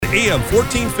AM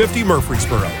 1450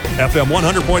 Murfreesboro, FM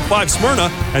 100.5 Smyrna,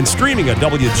 and streaming at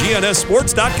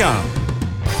WGNSSports.com.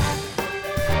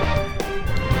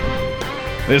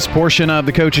 This portion of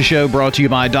the Coaches Show brought to you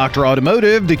by Dr.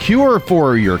 Automotive, the cure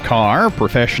for your car,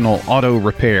 professional auto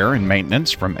repair and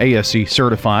maintenance from ASE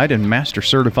certified and master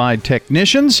certified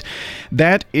technicians.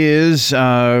 That is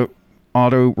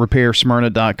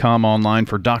AutoRepairSmyrna.com online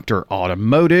for Dr.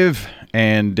 Automotive.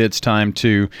 And it's time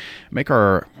to make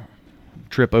our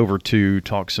trip over to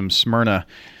talk some Smyrna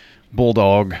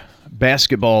Bulldog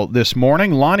basketball this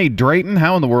morning. Lonnie Drayton,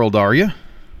 how in the world are you?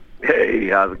 Hey,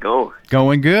 how's it going?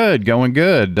 Going good.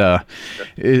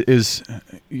 Is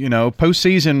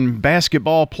postseason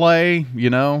basketball play,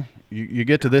 you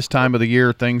get to this time of the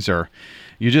year, things are,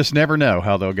 you just never know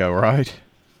how they'll go, right?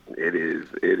 It is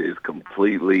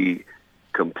completely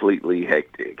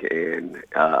hectic. And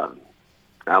I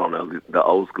don't know, the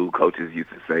old school coaches used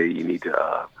to say you need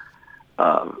to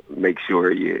make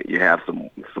sure you have some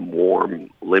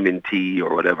warm lemon tea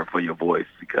or whatever for your voice,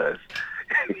 because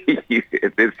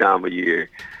at this time of year,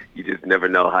 you just never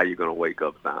know how you're going to wake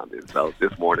up sounding. So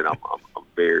this morning, I'm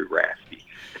very raspy.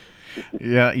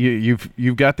 Yeah,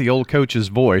 you've got the old coach's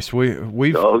voice.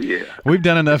 We've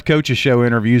done enough Coaches Show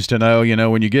interviews to know,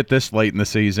 when you get this late in the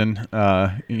season,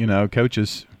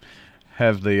 coaches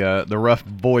have the rough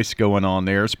voice going on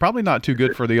there. It's probably not too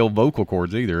good for the old vocal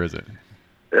cords either, is it?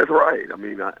 That's right. I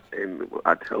mean, I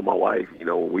tell my wife,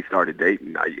 when we started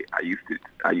dating, I used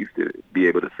to be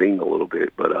able to sing a little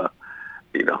bit, but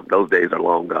those days are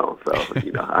long gone. So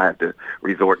I have to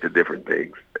resort to different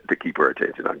things to keep her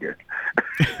attention, I guess.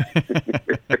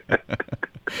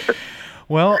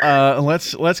 Well,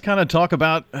 let's kind of talk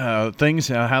about things,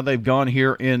 how they've gone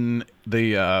here in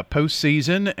the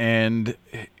postseason, and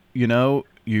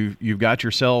you've got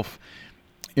yourself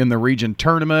in the region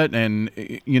tournament, and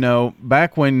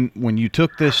back when you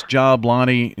took this job,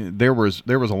 Lonnie, there was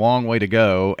a long way to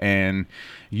go, and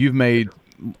you've made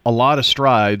a lot of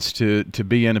strides to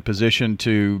be in a position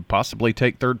to possibly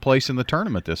take third place in the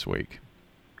tournament this week.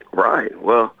 Right.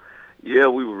 Well, yeah,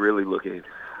 we were really looking.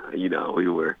 It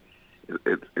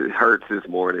hurts this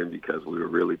morning because we were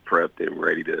really prepped and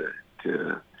ready to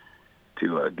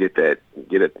get an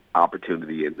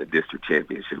opportunity in the district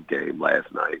championship game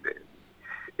last night. And,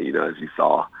 as you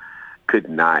saw, could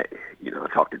not, I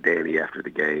talked to Danny after the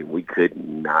game. We could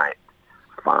not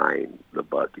find the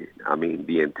bucket. I mean,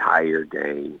 the entire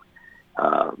game,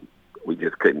 we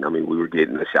just couldn't. I mean, we were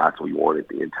getting the shots we wanted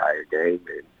the entire game.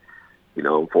 And,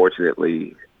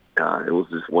 unfortunately, it was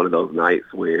just one of those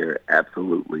nights where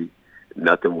absolutely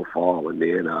nothing will fall. And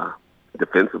then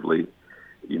defensively,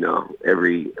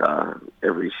 every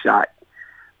shot,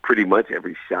 pretty much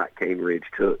every shot Cane Ridge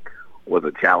took was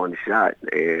a challenge shot,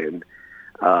 and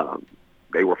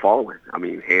they were falling. I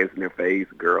mean, hands in their face,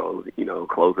 girls,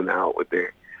 closing out with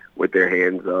their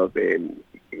hands up, and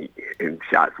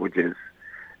shots were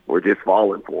just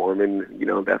falling for them.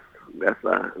 And that's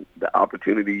the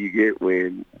opportunity you get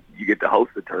when you get to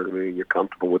host the tournament and you're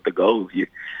comfortable with the goals.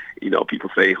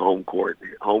 People say home court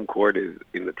is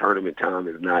in the tournament time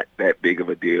is not that big of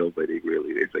a deal, but it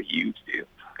really is a huge deal.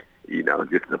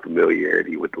 Just the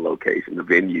familiarity with the location, the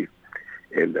venue.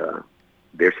 And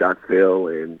their shots fell,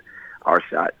 and our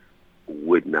shots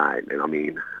would not. And, I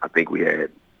mean, I think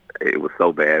it was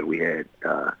so bad we had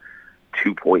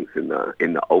 2 points in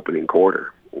the opening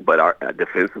quarter. But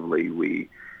defensively, we,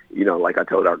 like I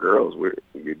told our girls,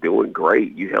 you're doing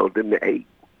great. You held them to 8,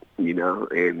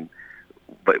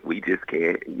 but we just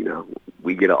can't,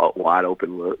 we get a wide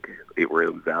open look, it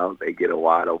rims out. They get a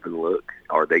wide open look,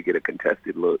 or they get a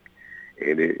contested look,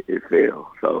 and it failed.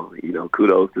 So,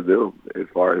 kudos to them as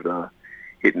far as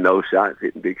hitting those shots,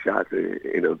 hitting big shots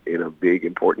in a big,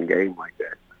 important game like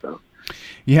that. So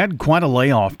you had quite a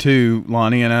layoff too,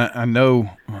 Lonnie, and I know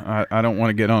I don't want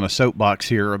to get on a soapbox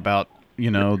here about,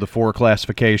 the 4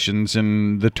 classifications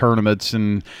and the tournaments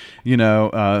and,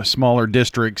 smaller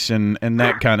districts and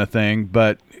that kind of thing.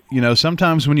 But,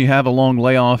 sometimes when you have a long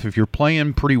layoff, if you're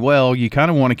playing pretty well, you kind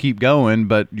of want to keep going,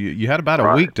 but you had about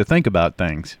a week to think about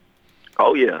things.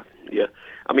 Oh, yeah. Yeah.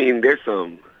 I mean, there's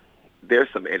some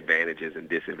advantages and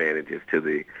disadvantages to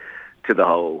the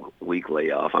whole week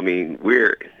layoff. I mean,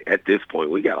 we're at this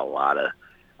point, we got a lot of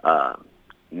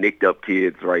nicked up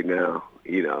kids right now,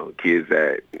 kids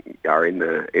that are in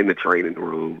the training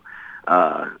room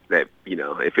that,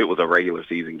 if it was a regular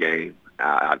season game,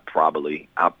 I'd probably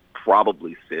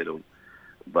sit them.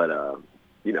 But,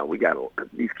 we got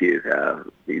these kids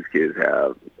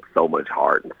have so much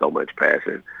heart and so much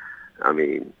passion. I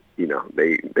mean,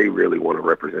 they really want to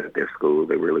represent their school.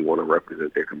 They really want to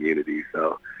represent their community.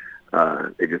 So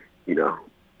they just,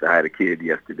 I had a kid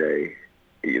yesterday,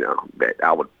 that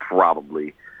I would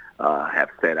probably have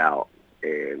set out,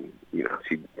 and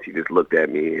she just looked at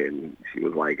me and she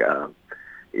was like,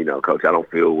 Coach, I don't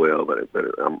feel well, but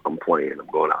I'm playing. I'm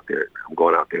going out there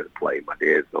to play. My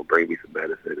dad's gonna bring me some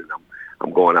medicine, and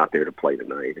I'm going out there to play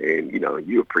tonight. And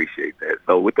you appreciate that.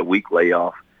 So with the week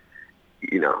layoff,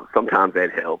 sometimes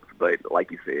that helps, but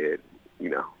like you said,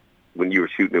 when you were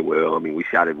shooting it well, I mean, we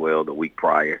shot it well the week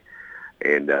prior,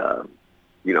 and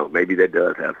maybe that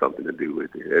does have something to do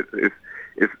with it.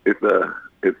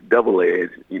 It's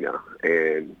double-edged,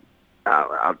 and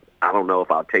I don't know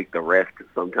if I'll take the rest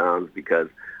sometimes, because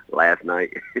last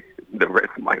night the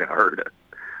rest might have hurt us.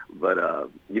 But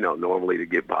normally to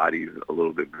get bodies a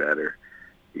little bit better,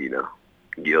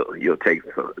 you'll take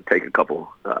a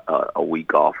couple a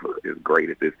week off is great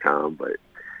at this time. But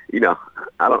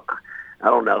I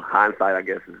don't know. Hindsight, I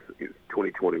guess, is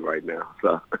 20/20 right now.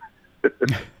 So.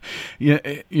 Yeah,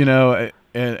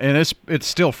 and it's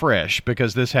still fresh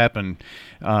because this happened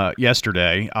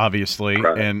yesterday, obviously.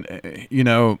 Right.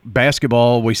 And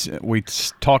basketball, we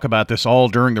talk about this all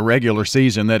during the regular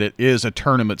season, that it is a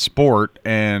tournament sport,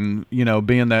 and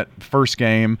being that first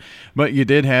game, but you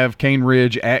did have Cane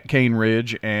Ridge at Cane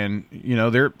Ridge, and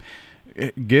they're.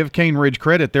 Give Cane Ridge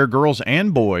credit, their girls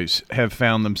and boys have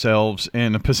found themselves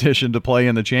in a position to play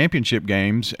in the championship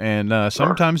games, and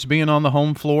sometimes being on the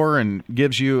home floor and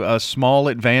gives you a small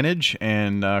advantage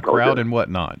and crowd and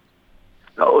whatnot.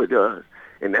 Oh, it does.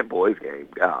 And that boys game,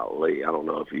 golly, I don't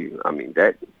know if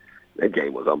that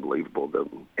game was unbelievable. The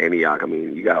Antioch,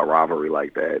 you got a rivalry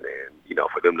like that, and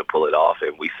for them to pull it off,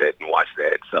 and we sat and watched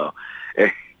that. So,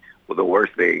 well, the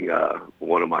worst thing,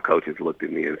 one of my coaches looked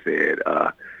at me and said,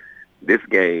 this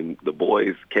game, the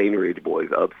boys, Cane Ridge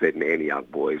boys upsetting Antioch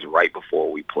boys right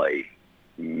before we play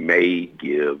may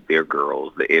give their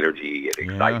girls the energy and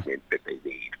excitement that they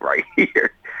need right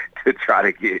here to try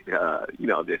to get,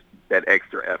 that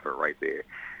extra effort right there.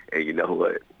 And you know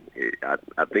what?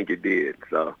 I think it did.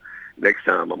 So next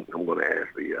time I'm going to ask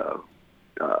the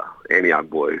Antioch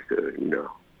boys to,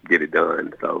 get it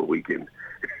done so we can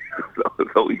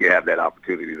so we can have that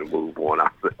opportunity to move on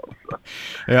ourselves. So.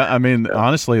 Yeah,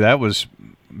 honestly, that was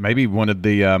maybe one of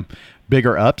the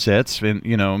bigger upsets.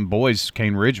 And boys,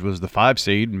 Cane Ridge was the 5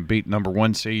 seed and beat number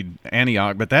 1 seed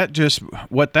Antioch. But that just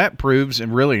what that proves,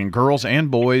 and really in girls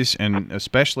and boys, and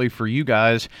especially for you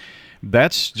guys,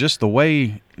 that's just the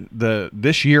way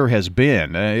this year has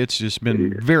been. It's just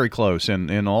been very close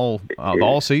in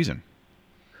all season.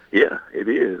 Yeah, it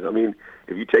is.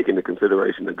 If you take into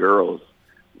consideration the girls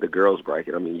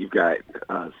bracket, you've got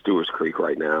Stewart's Creek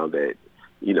right now that,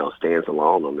 stands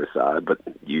alone on this side. But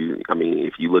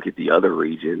if you look at the other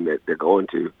region that they're going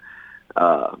to,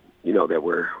 that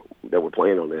we're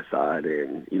playing on this side,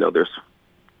 and, there's,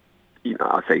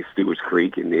 I'll say Stewart's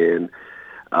Creek, and then,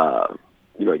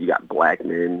 you got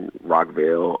Blackman,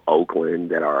 Rockville,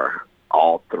 Oakland, that are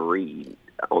all three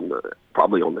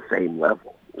probably on the same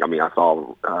level. I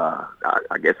saw,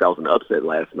 I guess that was an upset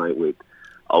last night with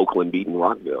Oakland beating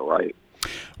Rockville, right?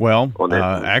 Well,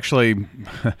 actually,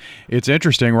 it's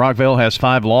interesting. Rockville has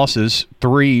 5 losses,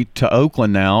 3 to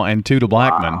Oakland now, and 2 to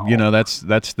Blackman. Wow.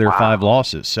 That's their 5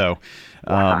 losses. So,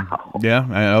 and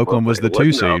Oakland was the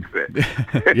 2 seed.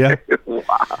 Yeah, wow.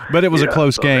 But it was a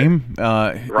close game.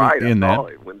 Right, in that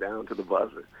it went down to the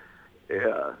buzzer.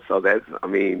 Yeah, so that's. I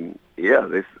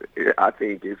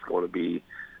think it's going to be.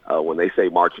 When they say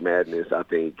March Madness, I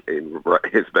think,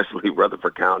 especially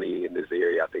Rutherford County in this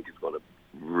area, I think it's going to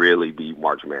really be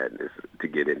March Madness to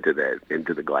get into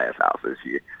the Glass House this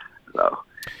year. So,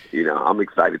 I'm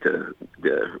excited to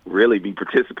really be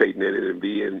participating in it and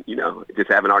being, just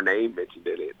having our name mentioned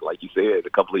in it. Like you said, a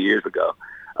couple of years ago,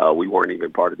 we weren't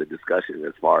even part of the discussion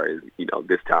as far as,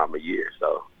 this time of year.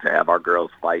 So to have our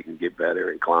girls fight and get better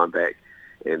and climb back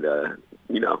and,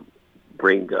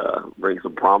 bring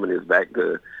some prominence back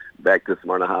to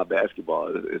Smyrna High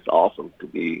basketball. It's awesome to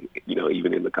be,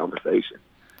 even in the conversation.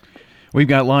 We've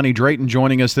got Lonnie Drayton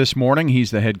joining us this morning. He's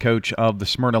the head coach of the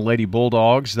Smyrna Lady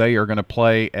Bulldogs. They are going to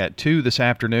play at 2 this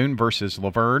afternoon versus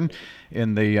Laverne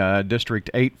in the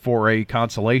District 8 4A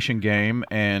consolation game.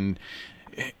 And,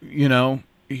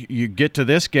 you get to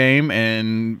this game,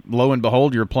 and lo and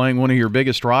behold, you're playing one of your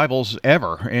biggest rivals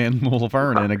ever in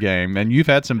Laverne in a game. And you've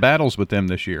had some battles with them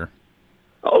this year.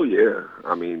 Oh, yeah.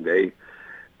 They,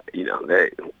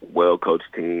 that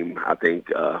well-coached team. I think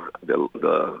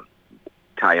the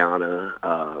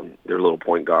Tiana, their little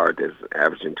point guard that's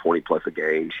averaging 20-plus a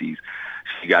game, she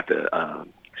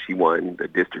won the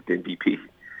district MVP,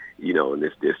 in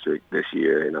this district this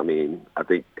year. And, I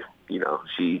think,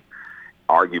 she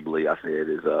arguably, I said,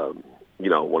 is,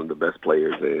 one of the best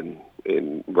players in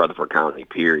in Rutherford County,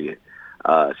 period.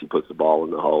 She puts the ball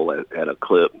in the hole at a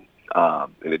clip,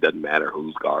 and it doesn't matter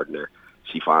who's guarding her.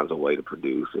 She finds a way to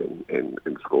produce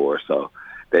and score. So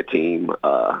that team,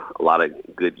 a lot of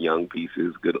good young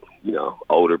pieces, good,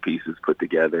 older pieces put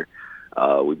together.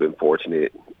 We've been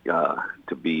fortunate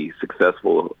to be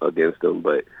successful against them,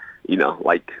 but,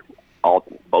 like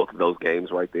both of those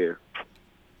games right there,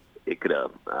 it could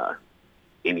have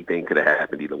anything could have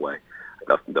happened either way.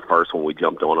 The first one we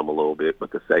jumped on them a little bit,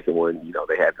 but the second one,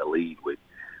 they had the lead with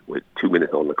 2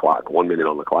 minutes on the clock, 1 minute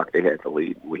on the clock. They had the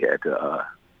lead. We had to,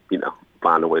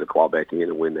 find a way to claw back in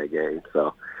and win that game.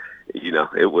 So,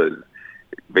 it was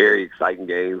very exciting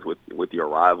games with your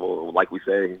rival. Like we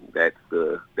say, that's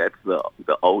the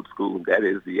old school. That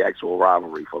is the actual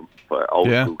rivalry for old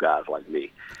school guys like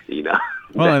me.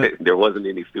 Well, there wasn't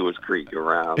any Stewart's Creek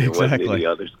around. There wasn't any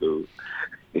other schools.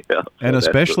 And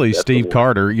especially Steve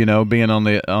Carter, being on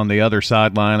the other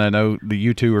sideline. I know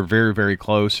you two are very, very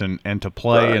close, and to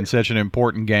play in such an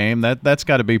important game, that's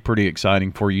got to be pretty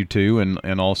exciting for you two,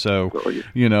 and also,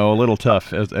 a little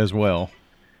tough as well.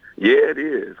 Yeah, it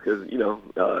is, because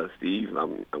Steve,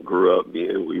 I grew up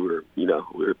being we were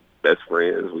best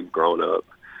friends. We've grown up,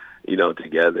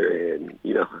 together, and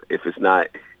if it's not,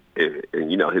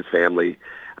 his family,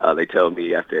 they tell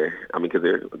me after, because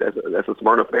that's a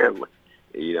Smyrna family.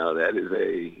 That is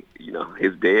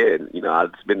his dad,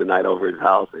 I'd spend the night over his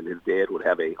house, and his dad would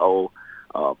have a whole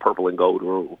purple and gold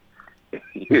room,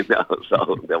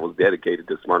 so that was dedicated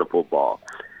to Smyrna football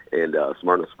and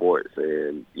Smyrna sports.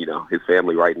 And, his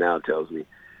family right now tells me,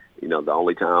 the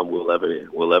only time we'll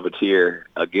ever cheer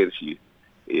against you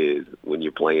is when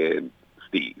you're playing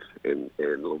Steve and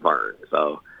Laverne.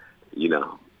 So,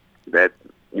 that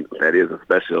is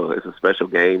it's a special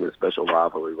game and a special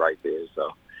rivalry right there.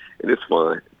 So, and it's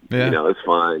fun. Yeah. It's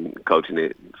fun coaching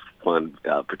it. It's fun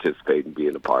participating,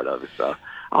 being a part of it. So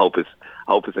I hope it's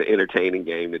an entertaining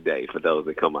game today for those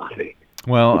that come out there.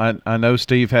 Well, I know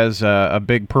Steve has a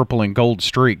big purple and gold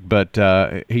streak, but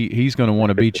he's going to want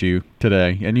to beat you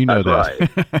today, and That's that.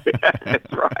 Right.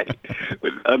 That's right.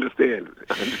 But understand.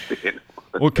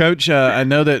 Well, Coach, I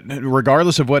know that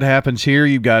regardless of what happens here,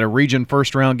 you've got a region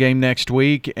first-round game next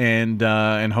week, and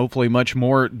hopefully much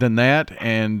more than that.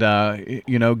 And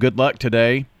good luck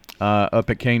today up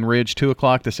at Cane Ridge,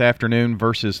 2:00 this afternoon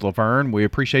versus Laverne. We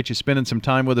appreciate you spending some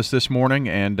time with us this morning,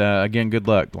 and again, good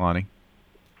luck, Lonnie.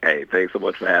 Hey, thanks so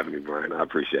much for having me, Brian. I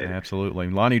appreciate it. Absolutely.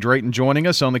 Lonnie Drayton joining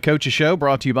us on the Coach's Show,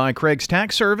 brought to you by Craig's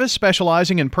Tax Service,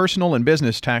 specializing in personal and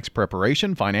business tax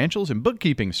preparation, financials, and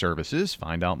bookkeeping services.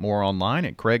 Find out more online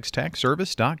at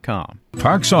craigstaxservice.com.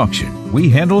 Parks Auction. We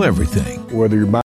handle everything. Whether you're